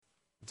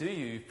Do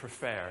you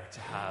prefer to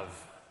have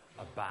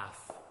a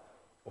bath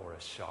or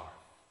a shower?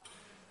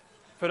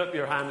 Put up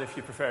your hand if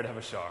you prefer to have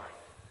a shower.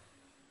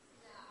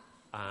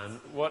 And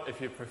what if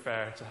you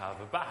prefer to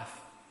have a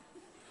bath?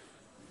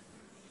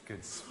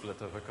 Good split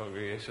of a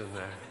congregation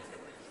there.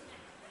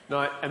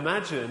 Now,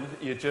 imagine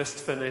you just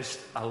finished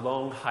a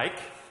long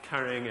hike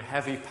carrying a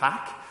heavy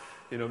pack,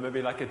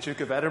 maybe like a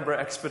Duke of Edinburgh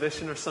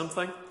expedition or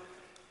something.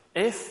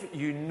 If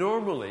you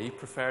normally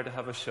prefer to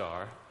have a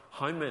shower,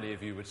 how many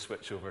of you would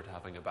switch over to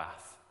having a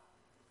bath?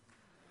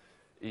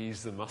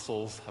 Ease the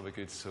muscles, have a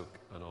good soak,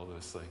 and all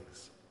those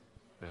things.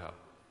 Yeah.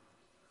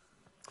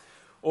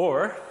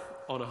 Or,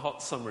 on a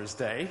hot summer's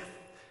day,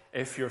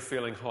 if you're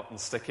feeling hot and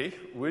sticky,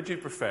 would you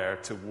prefer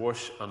to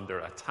wash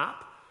under a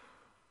tap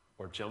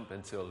or jump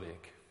into a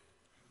lake?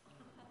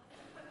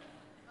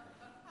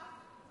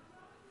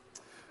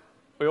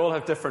 We all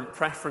have different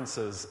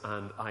preferences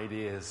and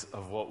ideas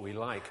of what we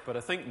like, but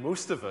I think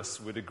most of us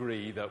would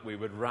agree that we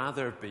would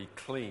rather be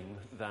clean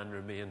than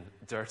remain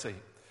dirty.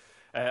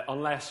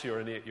 Unless you're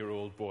an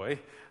 8-year-old boy,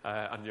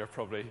 and you're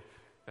probably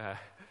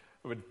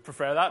would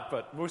prefer that,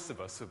 but most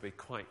of us would be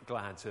quite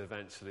glad to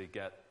eventually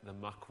get the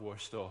muck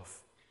washed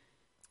off.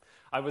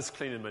 I was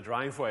cleaning my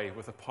driveway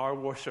with a power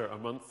washer a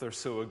month or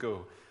so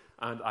ago,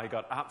 and I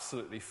got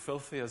absolutely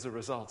filthy as a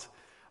result.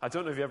 I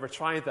don't know if you ever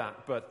tried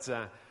that, but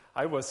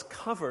I was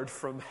covered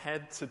from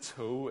head to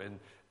toe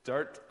in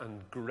dirt and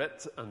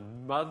grit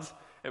and mud.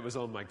 It was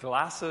on my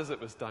glasses,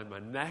 it was down my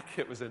neck,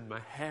 it was in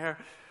my hair.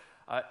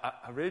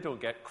 I really don't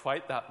get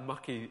quite that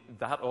mucky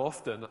that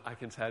often, I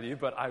can tell you,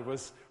 but I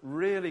was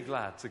really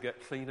glad to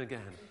get clean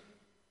again.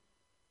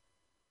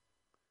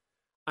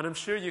 And I'm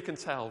sure you can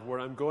tell where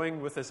I'm going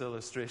with this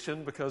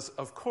illustration because,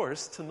 of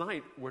course,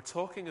 tonight we're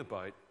talking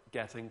about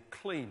getting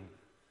clean.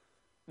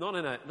 Not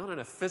in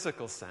a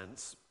physical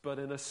sense, but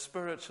in a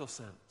spiritual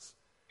sense.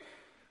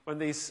 When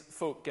these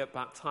folk get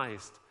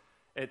baptized,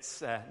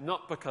 it's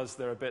not because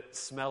they're a bit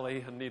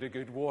smelly and need a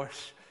good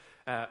wash.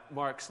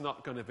 Mark's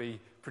not going to be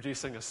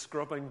producing a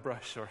scrubbing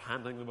brush or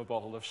handing them a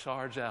bottle of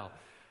shower gel.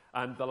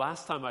 And the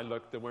last time I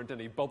looked, there weren't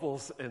any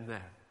bubbles in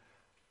there.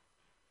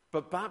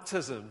 But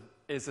baptism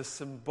is a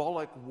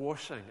symbolic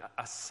washing,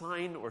 a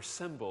sign or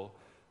symbol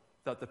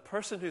that the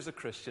person who's a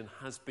Christian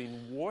has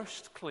been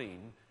washed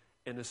clean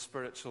in a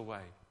spiritual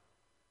way.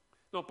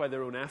 Not by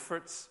their own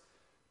efforts,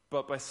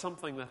 but by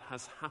something that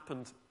has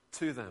happened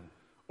to them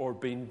or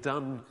been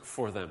done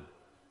for them.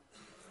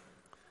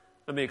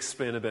 Let me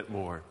explain a bit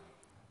more.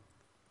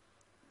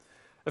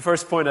 The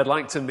first point I'd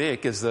like to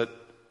make is that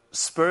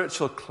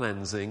spiritual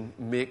cleansing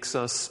makes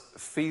us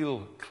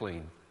feel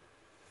clean.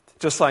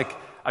 Just like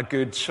a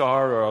good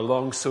shower or a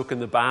long soak in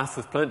the bath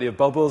with plenty of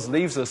bubbles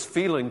leaves us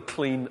feeling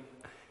clean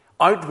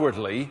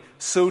outwardly,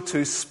 so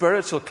too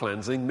spiritual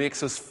cleansing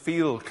makes us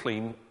feel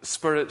clean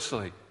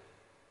spiritually.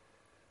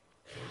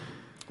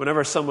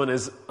 Whenever someone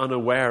is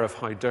unaware of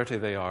how dirty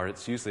they are,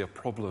 it's usually a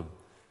problem.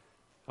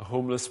 A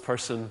homeless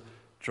person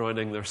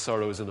drowning their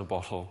sorrows in a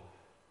bottle.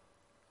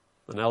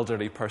 An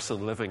elderly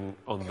person living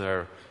on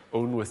their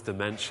own with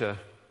dementia.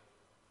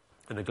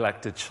 A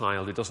neglected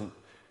child who doesn't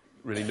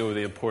really know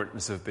the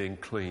importance of being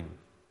clean.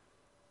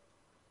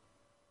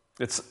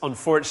 It's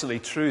unfortunately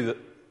true that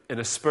in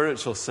a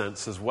spiritual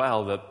sense as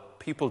well, that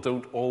people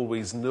don't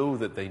always know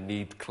that they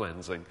need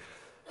cleansing.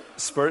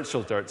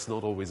 Spiritual dirt's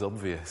not always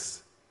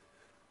obvious.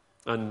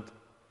 And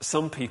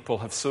some people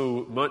have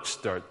so much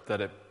dirt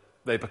that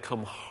they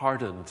become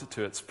hardened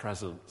to its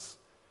presence.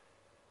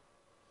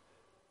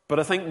 But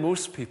I think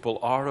most people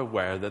are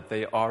aware that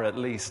they are at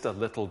least a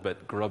little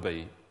bit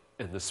grubby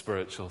in the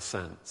spiritual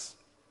sense.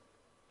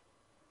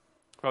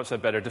 Perhaps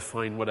I'd better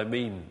define what I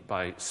mean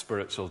by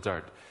spiritual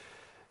dirt.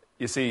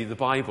 You see, the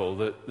Bible,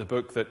 the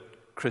book that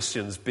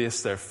Christians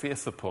base their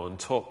faith upon,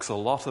 talks a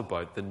lot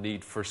about the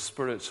need for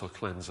spiritual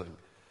cleansing.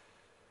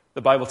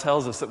 The Bible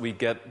tells us that we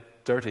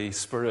get dirty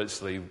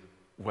spiritually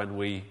when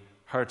we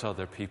hurt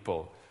other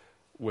people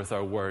with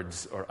our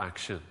words or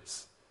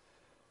actions,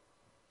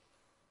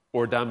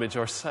 or damage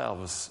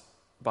ourselves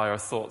by our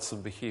thoughts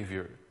and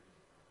behavior.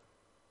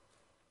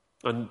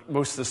 And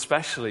most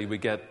especially, we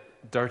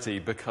get dirty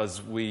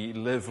because we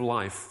live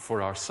life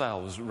for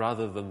ourselves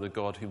rather than the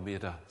God who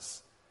made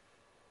us.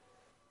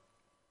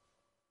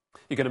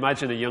 You can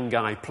imagine a young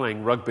guy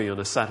playing rugby on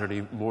a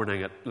Saturday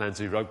morning at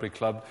Lenzie Rugby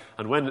Club,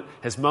 and when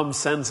his mum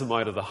sends him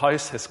out of the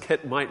house, his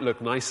kit might look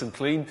nice and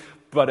clean,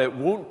 but it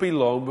won't be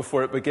long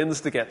before it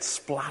begins to get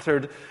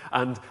splattered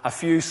and a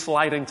few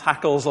sliding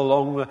tackles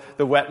along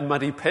the wet and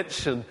muddy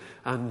pitch,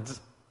 and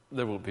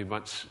there won't be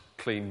much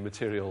clean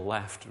material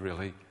left,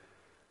 really.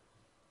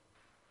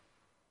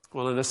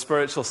 Well, in a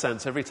spiritual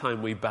sense, every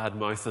time we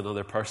badmouth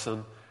another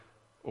person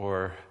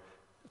or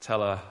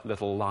tell a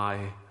little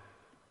lie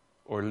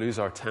or lose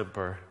our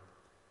temper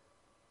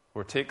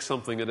or take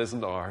something that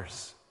isn't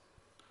ours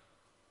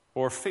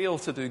or fail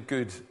to do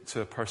good to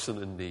a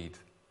person in need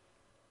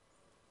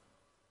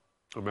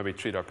or maybe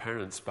treat our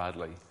parents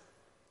badly,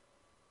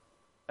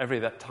 every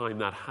that time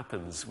that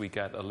happens, we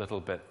get a little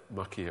bit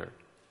muckier.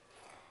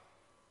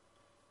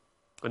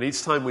 And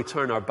each time we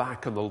turn our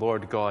back on the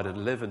Lord God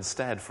and live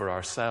instead for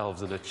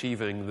ourselves in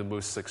achieving the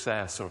most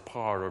success or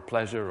power or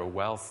pleasure or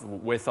wealth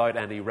without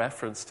any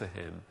reference to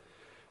Him,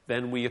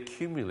 then we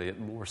accumulate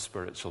more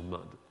spiritual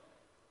mud.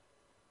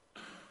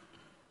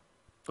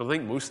 I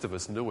think most of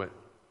us know it.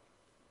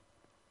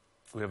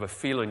 We have a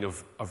feeling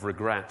of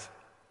regret.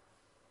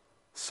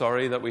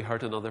 Sorry that we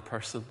hurt another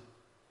person.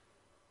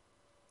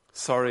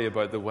 Sorry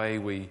about the way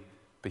we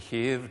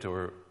behaved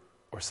or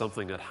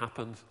something that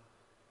happened.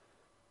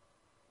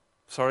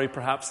 Sorry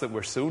perhaps that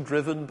we're so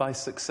driven by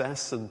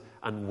success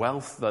and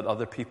wealth that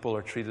other people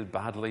are treated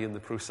badly in the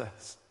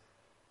process.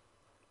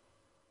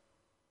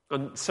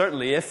 And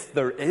certainly if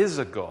there is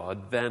a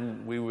God,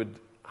 then we would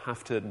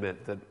have to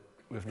admit that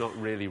we've not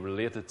really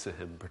related to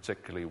Him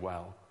particularly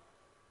well.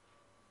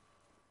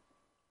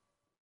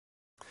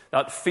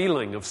 That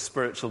feeling of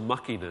spiritual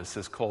muckiness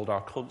is called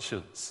our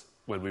conscience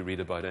when we read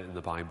about it in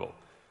the Bible.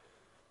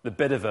 The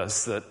bit of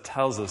us that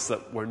tells us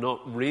that we're not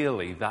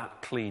really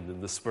that clean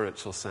in the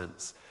spiritual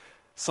sense.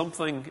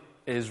 Something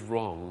is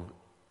wrong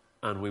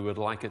and we would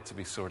like it to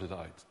be sorted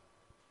out.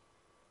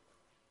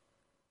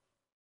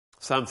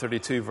 Psalm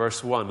 32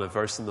 verse 1, a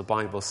verse in the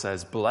Bible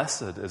says,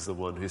 "Blessed is the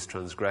one whose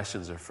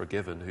transgressions are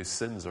forgiven, whose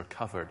sins are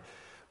covered.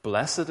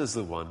 Blessed is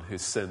the one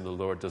whose sin the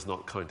Lord does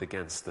not count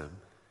against them,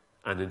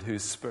 and in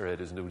whose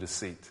spirit is no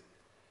deceit."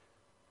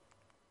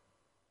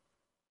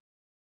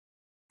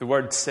 The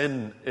word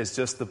sin is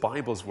just the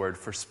Bible's word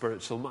for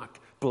spiritual muck.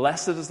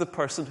 Blessed is the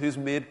person who's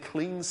made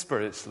clean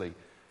spiritually.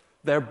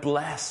 They're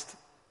blessed.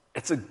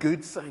 It's a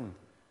good thing.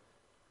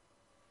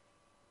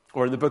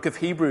 Or in the book of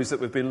Hebrews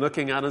that we've been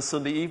looking at on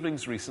Sunday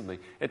evenings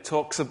recently, it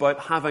talks about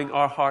having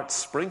our hearts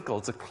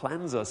sprinkled to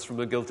cleanse us from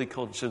a guilty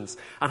conscience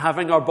and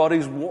having our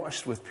bodies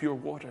washed with pure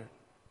water.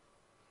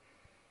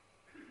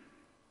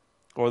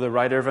 Or the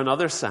writer of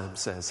another psalm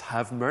says,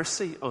 "Have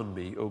mercy on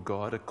me, O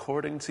God,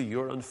 according to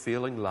your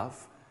unfailing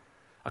love.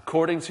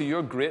 According to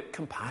your great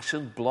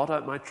compassion, blot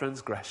out my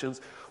transgressions,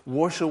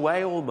 wash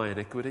away all my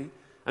iniquity,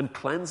 and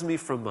cleanse me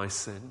from my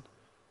sin.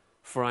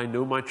 For I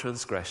know my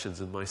transgressions,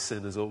 and my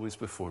sin is always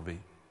before me."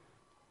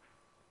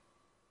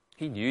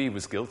 He knew he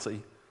was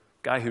guilty.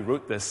 The guy who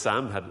wrote this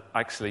psalm had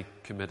actually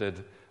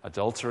committed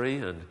adultery,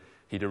 and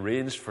he'd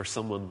arranged for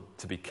someone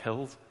to be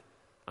killed.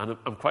 And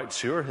I'm quite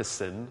sure his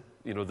sin,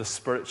 the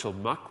spiritual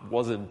muck,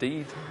 was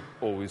indeed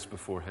always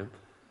before him.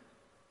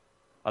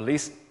 At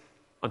least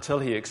until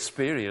he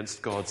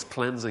experienced God's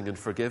cleansing and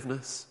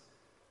forgiveness.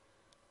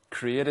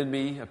 "Create in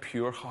me a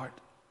pure heart,"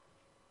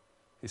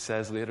 he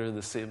says later in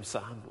the same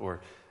psalm.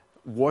 Or,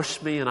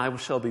 "Wash me and I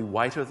shall be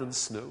whiter than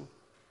snow."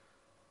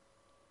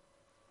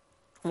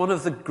 One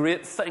of the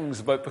great things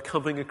about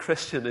becoming a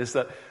Christian is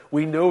that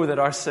we know that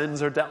our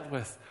sins are dealt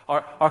with.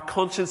 Our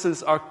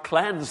consciences are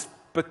cleansed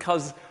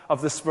because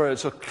of the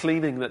spiritual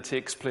cleaning that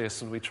takes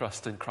place when we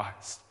trust in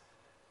Christ.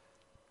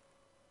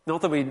 Not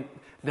that we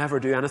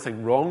never do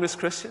anything wrong as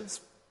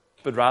Christians,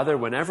 but rather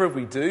whenever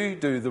we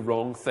do the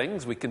wrong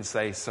things, we can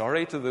say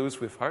sorry to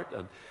those we've hurt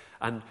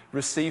and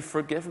receive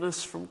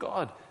forgiveness from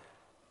God.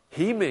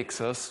 He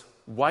makes us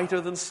whiter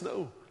than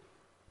snow.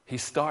 He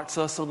starts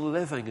us on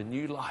living a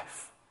new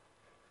life.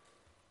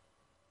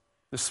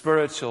 The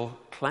spiritual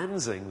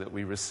cleansing that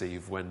we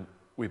receive when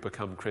we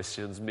become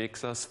Christians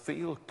makes us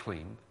feel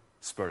clean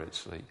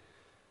spiritually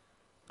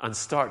and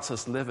starts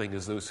us living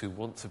as those who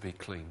want to be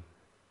clean.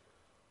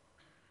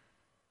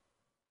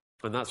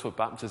 And that's what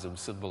baptism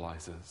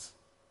symbolizes.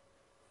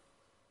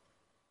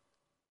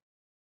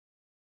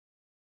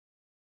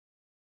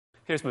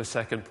 Here's my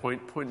second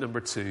point. Point number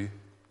 2.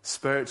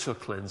 Spiritual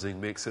cleansing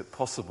makes it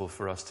possible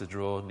for us to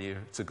draw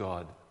near to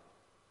God.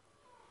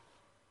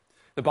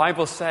 The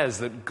Bible says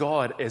that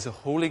God is a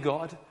holy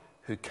God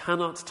who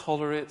cannot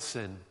tolerate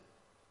sin.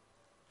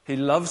 He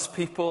loves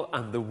people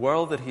and the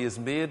world that He has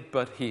made,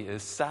 but He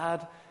is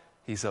sad,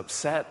 He's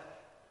upset,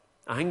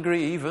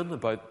 angry even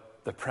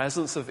about the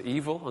presence of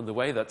evil and the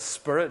way that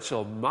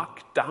spiritual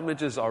muck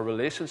damages our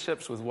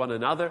relationships with one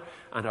another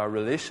and our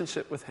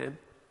relationship with Him.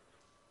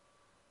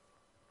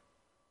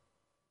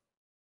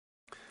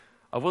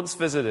 I once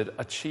visited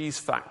a cheese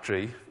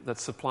factory that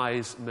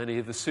supplies many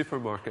of the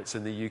supermarkets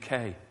in the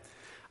UK.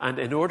 And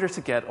in order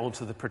to get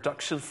onto the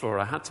production floor,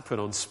 I had to put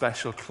on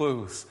special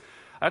clothes.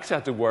 I actually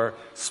had to wear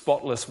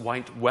spotless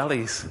white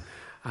wellies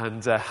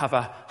and have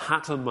a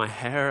hat on my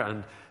hair,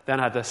 and then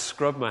I had to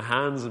scrub my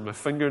hands and my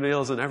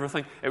fingernails and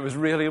everything. It was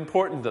really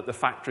important at the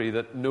factory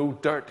that no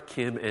dirt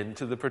came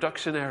into the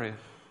production area.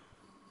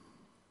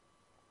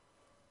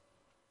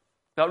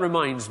 That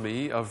reminds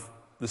me of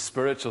the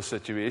spiritual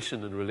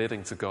situation in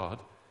relating to God.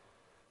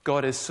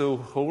 God is so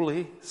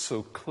holy,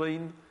 so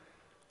clean,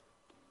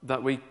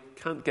 that we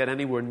can't get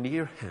anywhere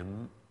near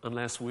Him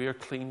unless we are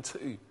clean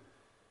too.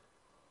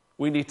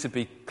 We need to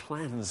be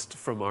cleansed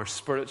from our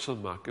spiritual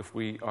muck if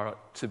we are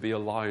to be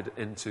allowed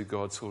into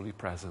God's holy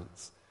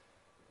presence.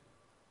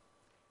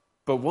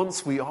 But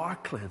once we are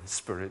cleansed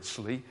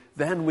spiritually,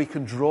 then we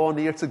can draw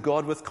near to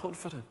God with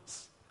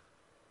confidence.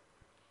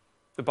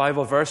 The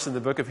Bible verse in the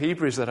book of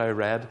Hebrews that I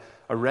read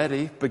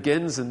already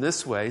begins in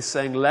this way,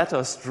 saying, "Let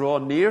us draw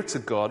near to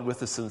God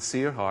with a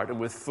sincere heart and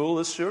with full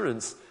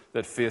assurance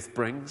that faith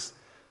brings,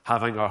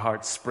 having our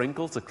hearts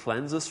sprinkled to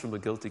cleanse us from a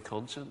guilty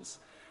conscience,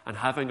 and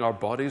having our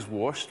bodies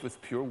washed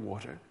with pure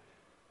water."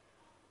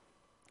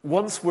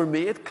 Once we're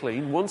made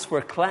clean, once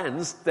we're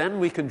cleansed, then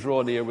we can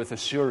draw near with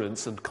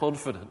assurance and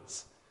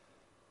confidence.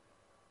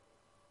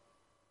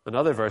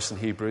 Another verse in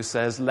Hebrews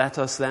says, "Let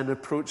us then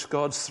approach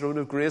God's throne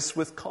of grace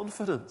with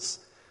confidence,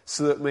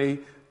 so that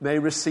we may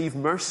receive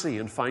mercy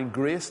and find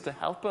grace to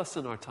help us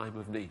in our time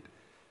of need."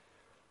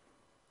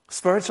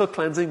 Spiritual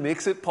cleansing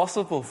makes it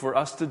possible for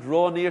us to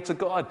draw near to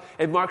God.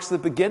 It marks the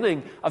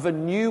beginning of a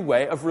new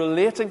way of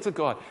relating to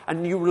God, a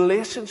new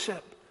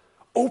relationship,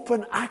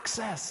 open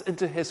access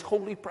into His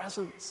holy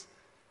presence.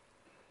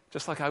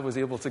 Just like I was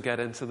able to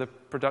get into the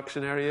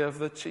production area of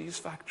the cheese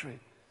factory.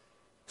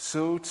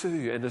 So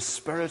too, in a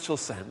spiritual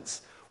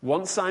sense,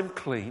 once I'm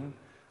clean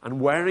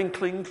and wearing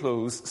clean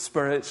clothes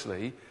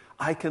spiritually,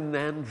 I can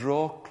then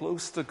draw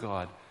close to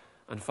God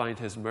and find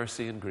His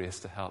mercy and grace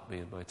to help me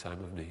in my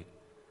time of need.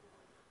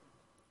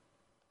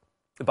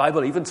 The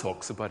Bible even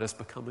talks about us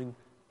becoming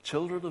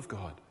children of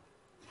God.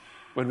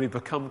 When we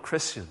become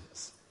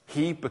Christians,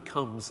 He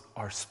becomes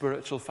our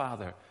spiritual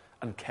Father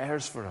and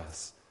cares for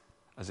us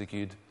as a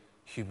good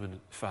human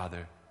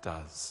father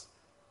does.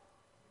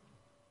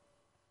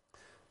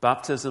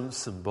 Baptism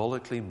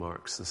symbolically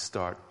marks the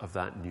start of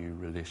that new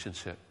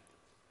relationship.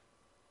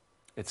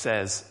 It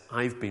says,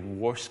 "I've been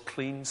washed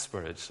clean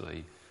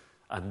spiritually,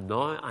 and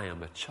now I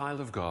am a child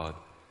of God,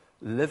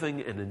 living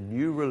in a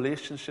new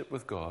relationship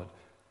with God,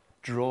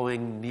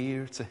 drawing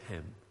near to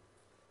Him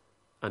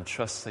and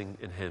trusting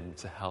in Him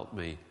to help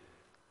me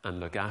and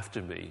look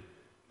after me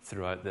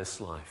throughout this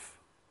life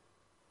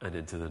and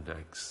into the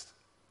next.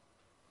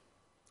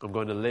 I'm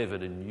going to live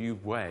in a new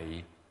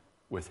way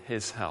with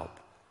His help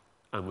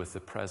and with the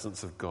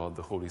presence of God,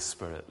 the Holy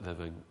Spirit,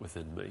 living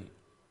within me."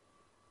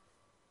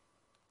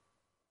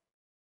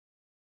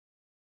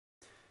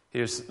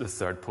 Here's the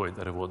third point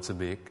that I want to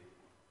make.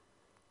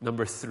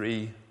 Number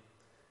 3,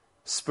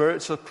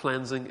 spiritual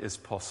cleansing is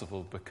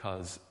possible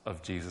because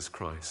of Jesus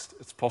Christ.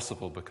 It's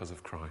possible because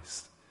of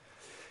Christ.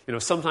 You know,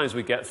 sometimes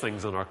we get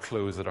things on our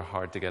clothes that are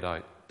hard to get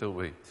out, don't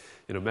we?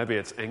 You know, maybe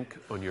it's ink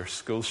on your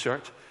school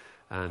shirt,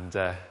 and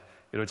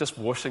just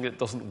washing it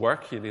doesn't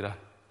work. You need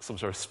some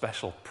sort of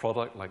special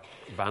product like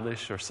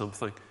Vanish or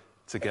something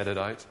to get it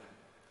out.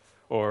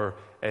 Or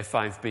if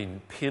I've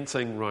been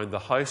painting around the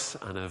house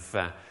and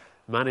I've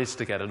managed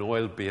to get an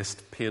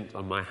oil-based paint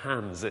on my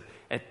hands,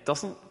 it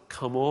doesn't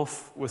come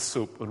off with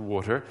soap and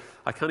water.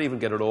 I can't even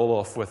get it all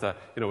off with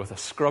a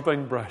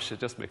scrubbing brush. It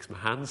just makes my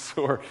hands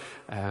sore.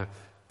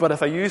 But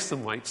if I use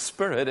some white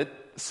spirit, it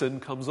soon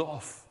comes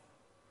off.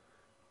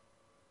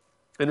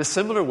 In a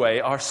similar way,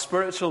 our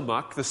spiritual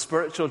muck, the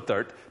spiritual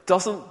dirt,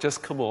 doesn't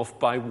just come off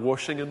by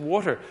washing in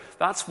water.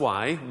 That's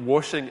why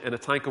washing in a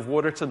tank of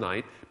water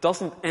tonight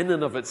doesn't in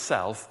and of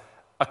itself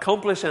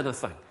accomplish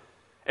anything.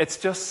 It's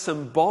just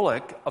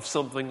symbolic of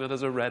something that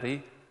has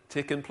already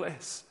taken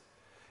place.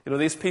 You know,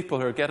 these people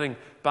who are getting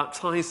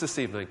baptized this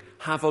evening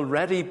have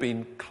already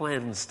been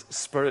cleansed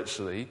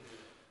spiritually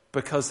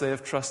because they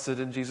have trusted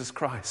in Jesus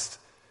Christ.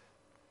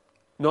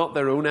 Not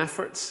their own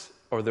efforts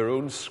or their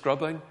own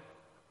scrubbing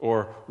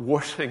or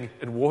washing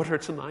in water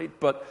tonight,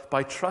 but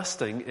by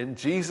trusting in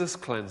Jesus'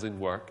 cleansing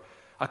work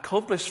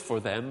accomplished for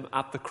them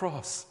at the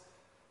cross.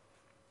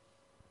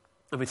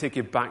 Let me take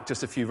you back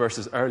just a few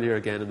verses earlier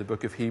again in the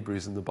book of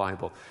Hebrews in the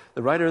Bible.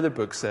 The writer of the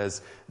book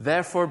says,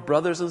 "Therefore,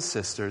 brothers and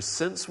sisters,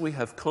 since we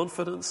have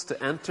confidence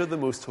to enter the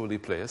most holy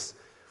place,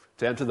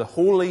 to enter the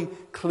holy,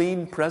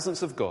 clean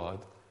presence of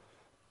God,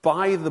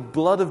 by the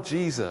blood of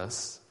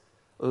Jesus,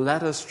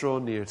 let us draw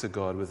near to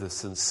God with a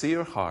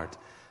sincere heart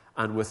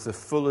and with the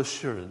full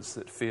assurance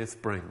that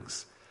faith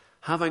brings,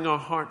 having our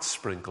hearts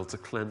sprinkled to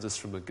cleanse us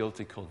from a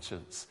guilty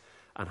conscience,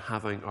 and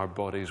having our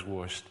bodies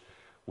washed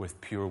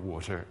with pure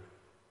water."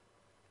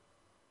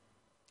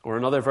 Or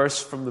another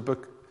verse from the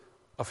book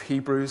of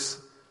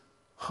Hebrews,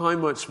 "How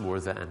much more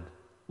then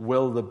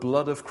will the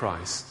blood of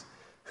Christ,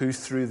 who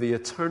through the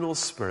eternal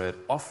Spirit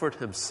offered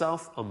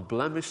Himself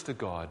unblemished to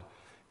God,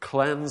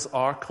 cleanse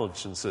our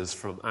consciences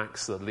from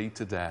acts that lead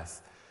to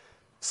death,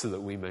 so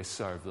that we may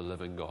serve the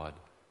living God."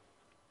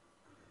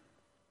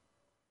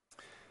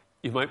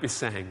 You might be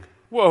saying,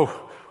 "Whoa,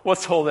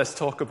 what's all this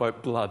talk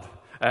about blood?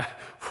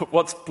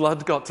 What's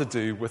blood got to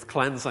do with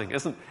cleansing?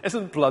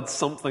 Isn't blood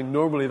something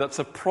normally that's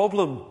a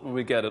problem when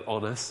we get it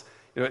on us?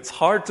 You know, it's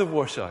hard to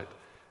wash out.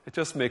 It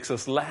just makes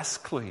us less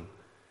clean."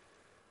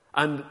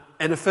 And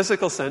in a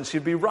physical sense,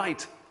 you'd be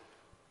right.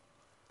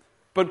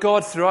 But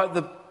God, throughout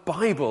the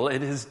Bible,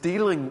 in His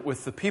dealing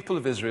with the people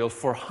of Israel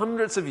for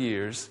hundreds of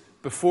years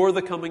before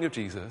the coming of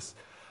Jesus,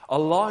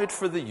 allowed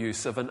for the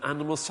use of an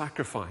animal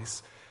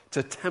sacrifice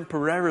to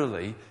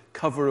temporarily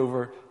cover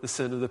over the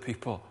sin of the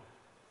people.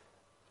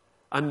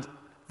 And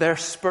their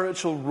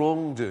spiritual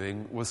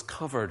wrongdoing was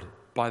covered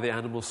by the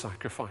animal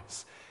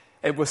sacrifice.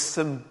 It was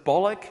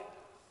symbolic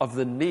of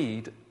the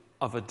need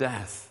of a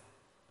death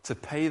to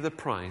pay the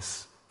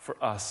price for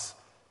us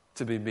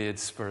to be made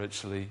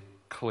spiritually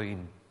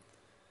clean.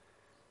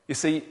 You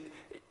see,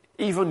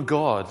 even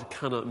God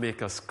cannot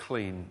make us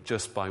clean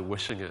just by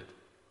wishing it.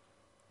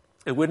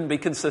 It wouldn't be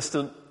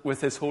consistent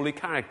with his holy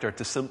character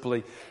to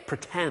simply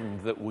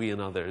pretend that we and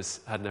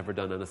others had never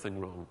done anything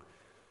wrong.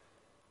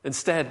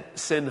 Instead,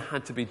 sin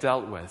had to be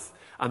dealt with.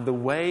 And the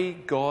way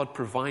God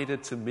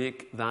provided to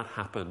make that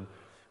happen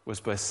was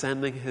by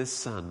sending his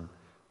Son,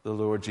 the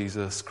Lord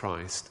Jesus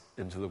Christ,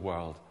 into the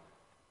world,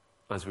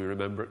 as we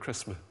remember at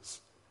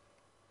Christmas.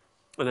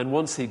 And then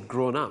once he'd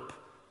grown up,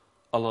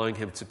 allowing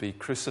him to be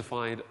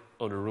crucified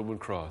on a Roman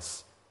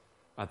cross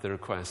at the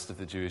request of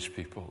the Jewish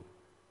people.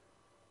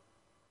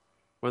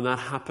 When that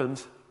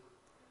happened,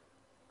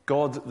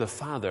 God the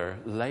Father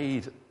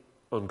laid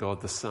on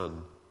God the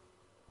Son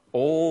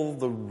all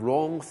the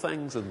wrong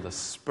things and the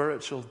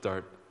spiritual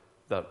dirt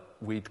that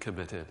we'd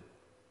committed.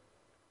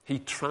 He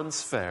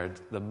transferred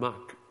the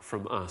muck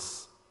from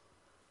us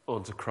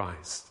onto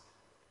Christ.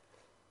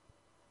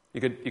 You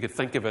could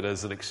think of it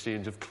as an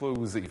exchange of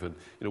clothes even.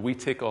 We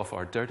take off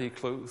our dirty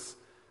clothes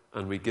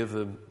and we give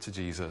them to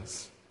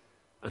Jesus.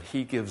 And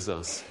he gives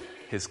us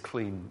his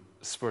clean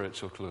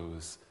spiritual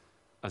clothes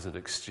as an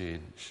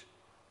exchange.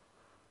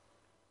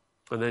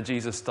 And then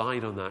Jesus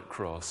died on that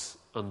cross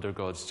under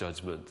God's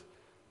judgment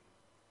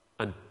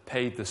and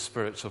paid the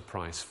spiritual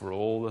price for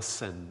all the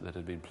sin that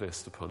had been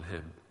placed upon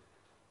him.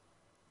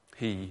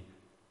 He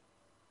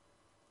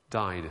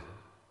died.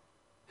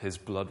 His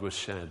blood was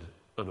shed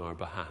on our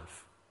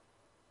behalf.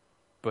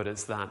 But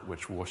it's that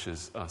which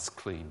washes us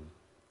clean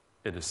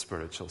in a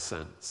spiritual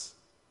sense.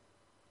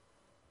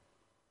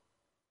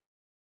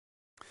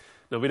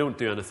 Now, we don't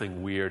do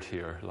anything weird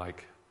here,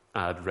 like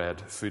add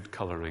red food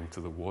colouring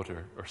to the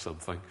water or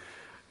something.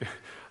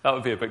 That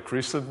would be a bit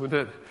gruesome,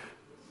 wouldn't it?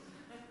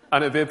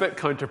 And it'd be a bit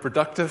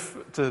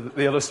counterproductive to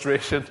the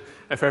illustration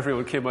if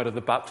everyone came out of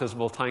the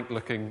baptismal tank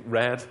looking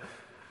red.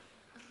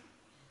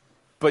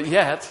 But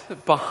yet,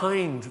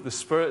 behind the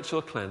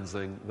spiritual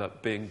cleansing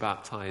that being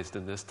baptized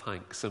in this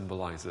tank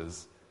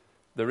symbolizes,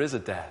 there is a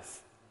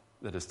death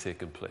that has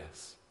taken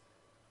place.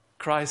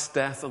 Christ's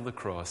death on the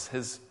cross,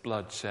 his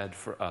blood shed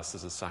for us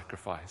as a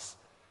sacrifice.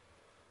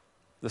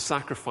 The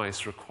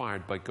sacrifice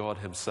required by God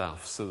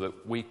himself so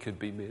that we could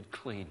be made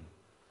clean.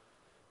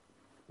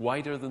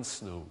 Whiter than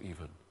snow,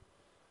 even.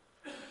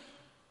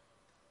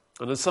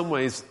 And in some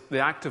ways, the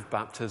act of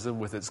baptism,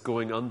 with its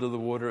going under the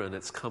water and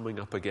its coming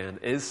up again,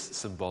 is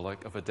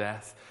symbolic of a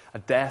death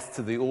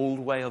to the old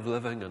way of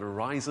living and a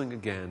rising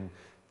again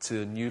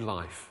to a new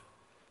life,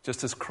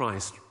 just as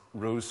Christ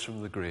rose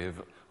from the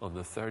grave on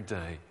the third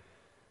day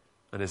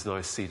and is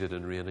now seated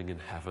and reigning in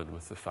heaven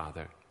with the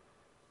Father.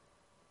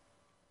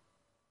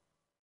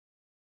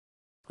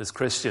 As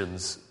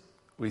Christians,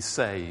 we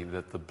say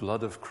that the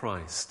blood of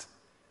Christ,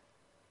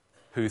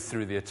 who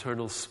through the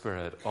eternal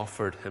Spirit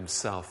offered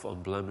himself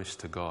unblemished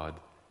to God,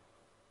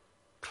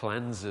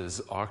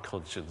 cleanses our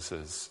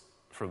consciences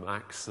from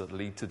acts that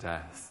lead to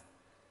death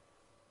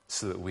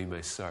so that we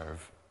may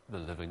serve the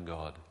living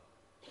God.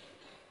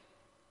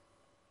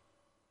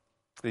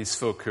 These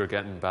folk who are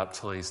getting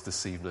baptized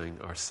this evening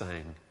are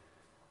saying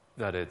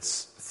that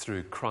it's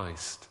through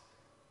Christ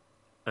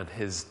and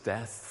his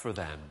death for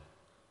them,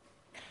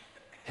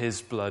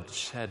 his blood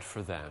shed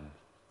for them,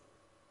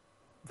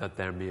 that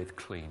they're made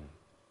clean.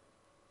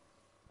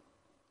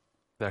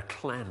 They're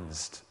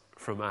cleansed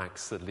from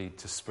acts that lead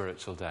to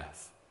spiritual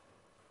death.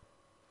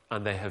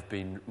 And they have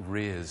been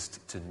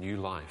raised to new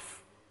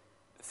life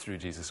through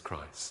Jesus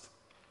Christ,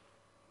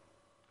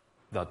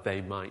 that they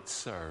might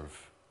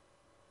serve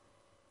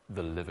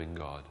the living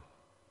God.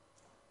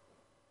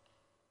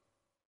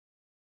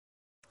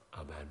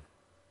 Amen.